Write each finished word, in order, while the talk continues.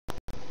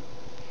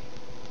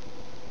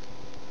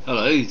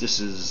Hello,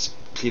 this is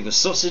Clever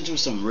Sausage with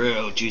some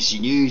real juicy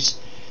news.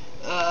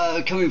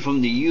 Coming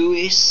from the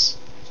US,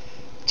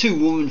 two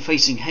women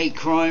facing hate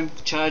crime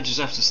charges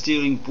after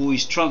stealing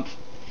boys' Trump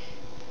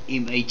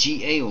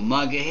MAGA or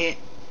MAGA hat,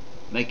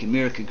 Make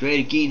America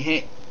Great Again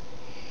hat.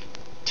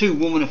 Two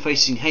women are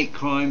facing hate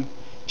crime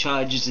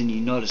charges in the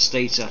United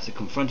States after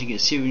confronting a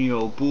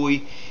 7-year-old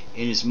boy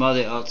and his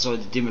mother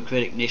outside the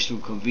Democratic National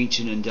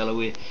Convention in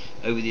Delaware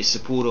over their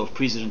support of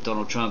President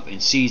Donald Trump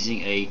and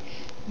seizing a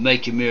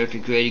Make America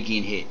Great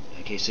Again hat.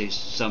 Okay, so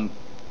some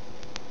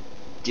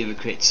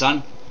Democrat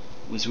son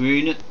was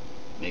wearing it.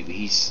 Maybe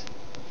he's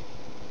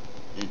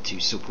into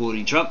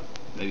supporting Trump.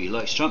 Maybe he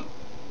likes Trump.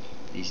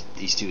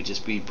 These two are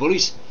just being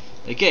bullies.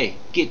 Okay,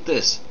 get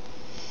this.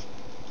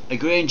 A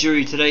grand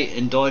jury today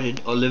indicted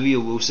Olivia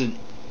Wilson,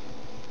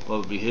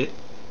 probably her,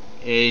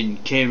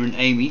 and Cameron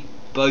Amy,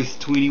 both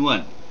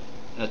 21.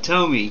 Now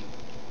tell me,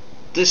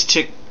 this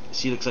chick,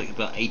 she looks like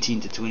about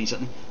 18 to 20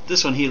 something.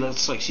 This one here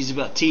looks like she's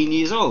about 10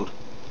 years old.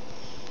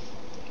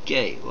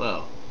 Okay,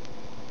 well,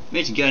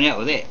 imagine going out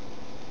with that.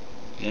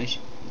 You know,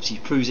 she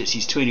proves that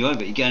she's 21,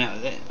 but you're going out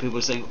with that. People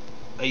are saying,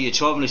 "Are you a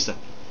child molester?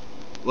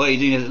 What are you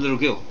doing as a little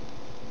girl?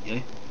 You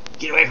know,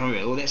 get away from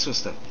her," all that sort of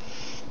stuff.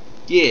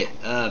 Yeah,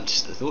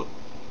 just a thought.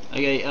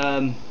 Okay,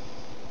 a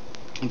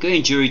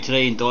grand jury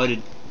today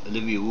indicted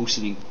Olivia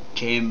Wilson and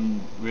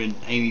Cameron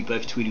Amy,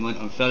 both 21,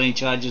 on felony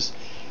charges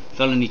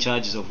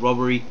of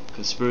robbery,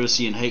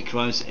 conspiracy and hate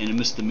crimes, and a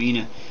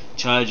misdemeanor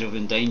charge of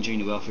endangering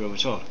the welfare of a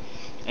child.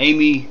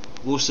 Amy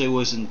also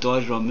was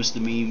indicted on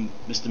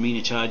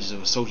misdemeanor charges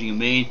of assaulting a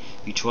man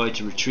who tried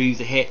to retrieve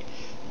the hat,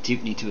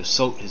 attempting to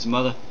assault his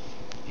mother,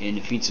 and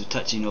offensive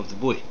touching of the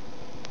boy.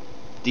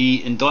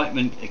 The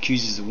indictment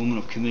accuses the woman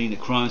of committing the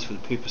crimes for the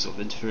purpose of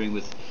interfering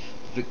with the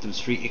victim's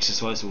free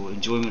exercise or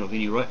enjoyment of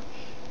any right,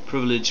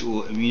 privilege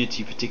or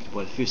immunity protected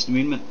by the First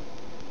Amendment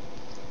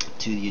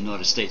to the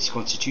United States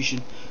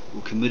Constitution,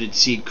 or committed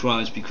said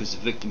crimes because the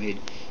victim had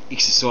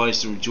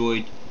exercised or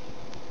enjoyed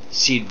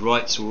said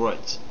rights or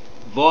rights.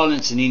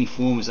 Violence in any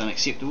form is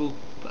unacceptable,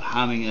 but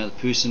harming another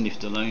person,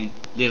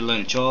 let alone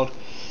a child,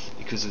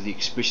 because of the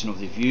expression of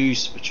their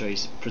views,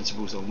 betrays the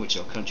principles on which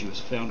our country was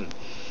founded.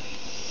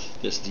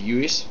 That's the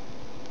US,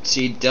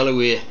 said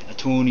Delaware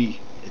Attorney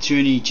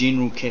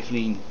General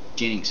Kathleen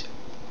Jennings,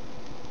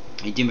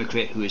 a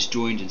Democrat who has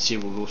joined in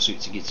several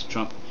lawsuits against the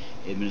Trump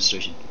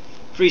administration.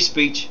 Free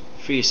speech,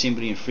 free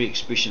assembly and free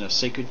expression are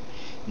sacred,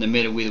 no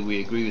matter whether we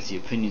agree with the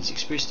opinions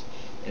expressed,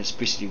 and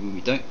especially when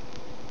we don't.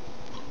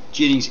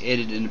 Jennings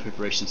added in the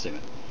preparation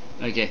statement.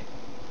 Okay.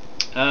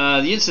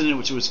 The incident,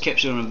 which was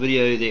captured on a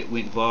video that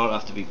went viral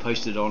after being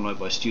posted online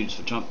by Students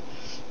for Trump,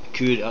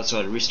 occurred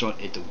outside a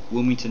restaurant at the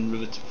Wilmington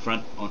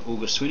Riverfront on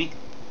August 20,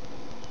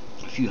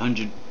 a few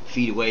hundred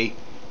feet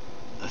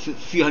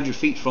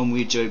from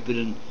where Joe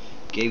Biden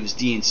gave his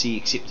DNC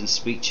acceptance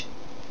speech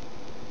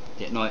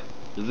that night.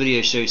 The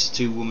video shows the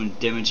two women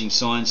damaging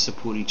signs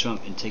supporting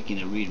Trump and taking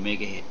a red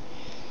MAGA hat.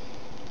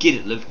 "Get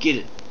it, Liv, get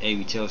it,"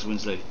 Amy tells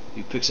Winslow,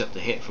 who picks up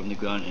the hat from the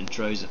ground and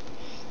throws it.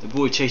 The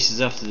boy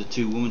chases after the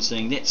two women,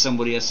 saying, "That's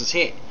somebody else's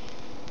hat."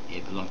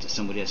 It belonged to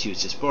somebody else, he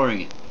was just borrowing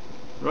it.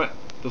 Right,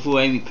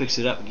 before Amy picks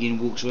it up again and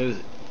walks away with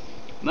it.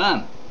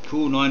 "Mum,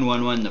 call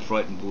 911, the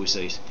frightened boy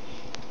says.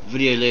 The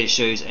video later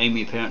shows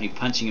Amy apparently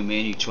punching a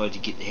man who tried to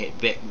get the hat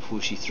back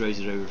before she throws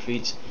it over a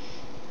fence.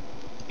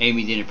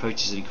 Amy then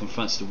approaches and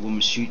confronts the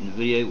woman shooting the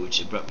video,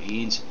 which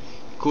abruptly ends.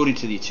 According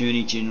to the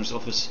Attorney General's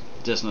office,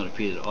 it does not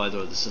appear that either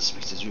of the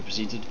suspects is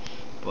represented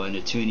by an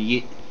attorney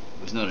yet.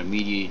 It was not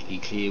immediately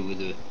clear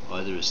whether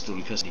either is still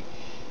in custody.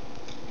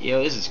 Yeah,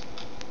 well, this is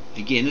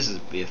a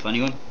bit of a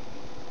funny one.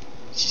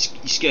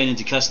 She's going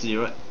into custody,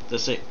 right? They'll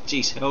say,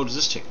 "Geez, how old is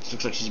this chick? This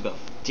looks like she's about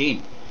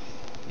 10.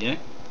 You know?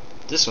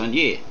 This one,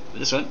 yeah. But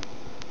this one,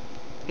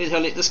 who the hell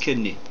let this kid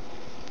in there?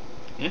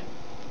 You know?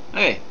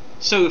 Okay,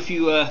 so if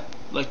you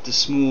like the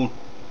small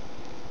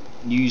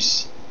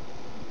news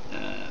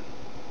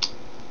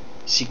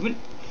segment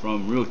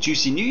from Real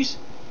Juicy News,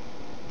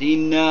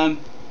 then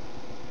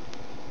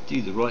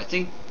do the right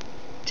thing.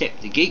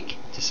 Tap the geek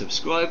to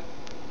subscribe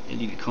and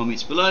leave your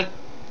comments below,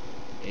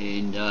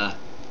 and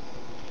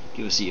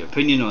give us your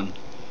opinion on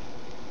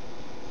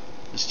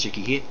this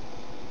chickie here,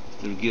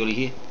 this little girlie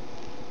here.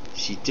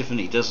 She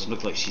definitely doesn't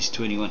look like she's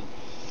 21.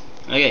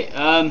 Okay,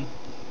 yeah,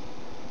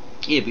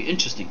 it'd be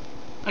interesting.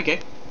 Okay,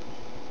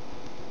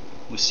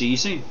 we'll see you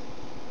soon.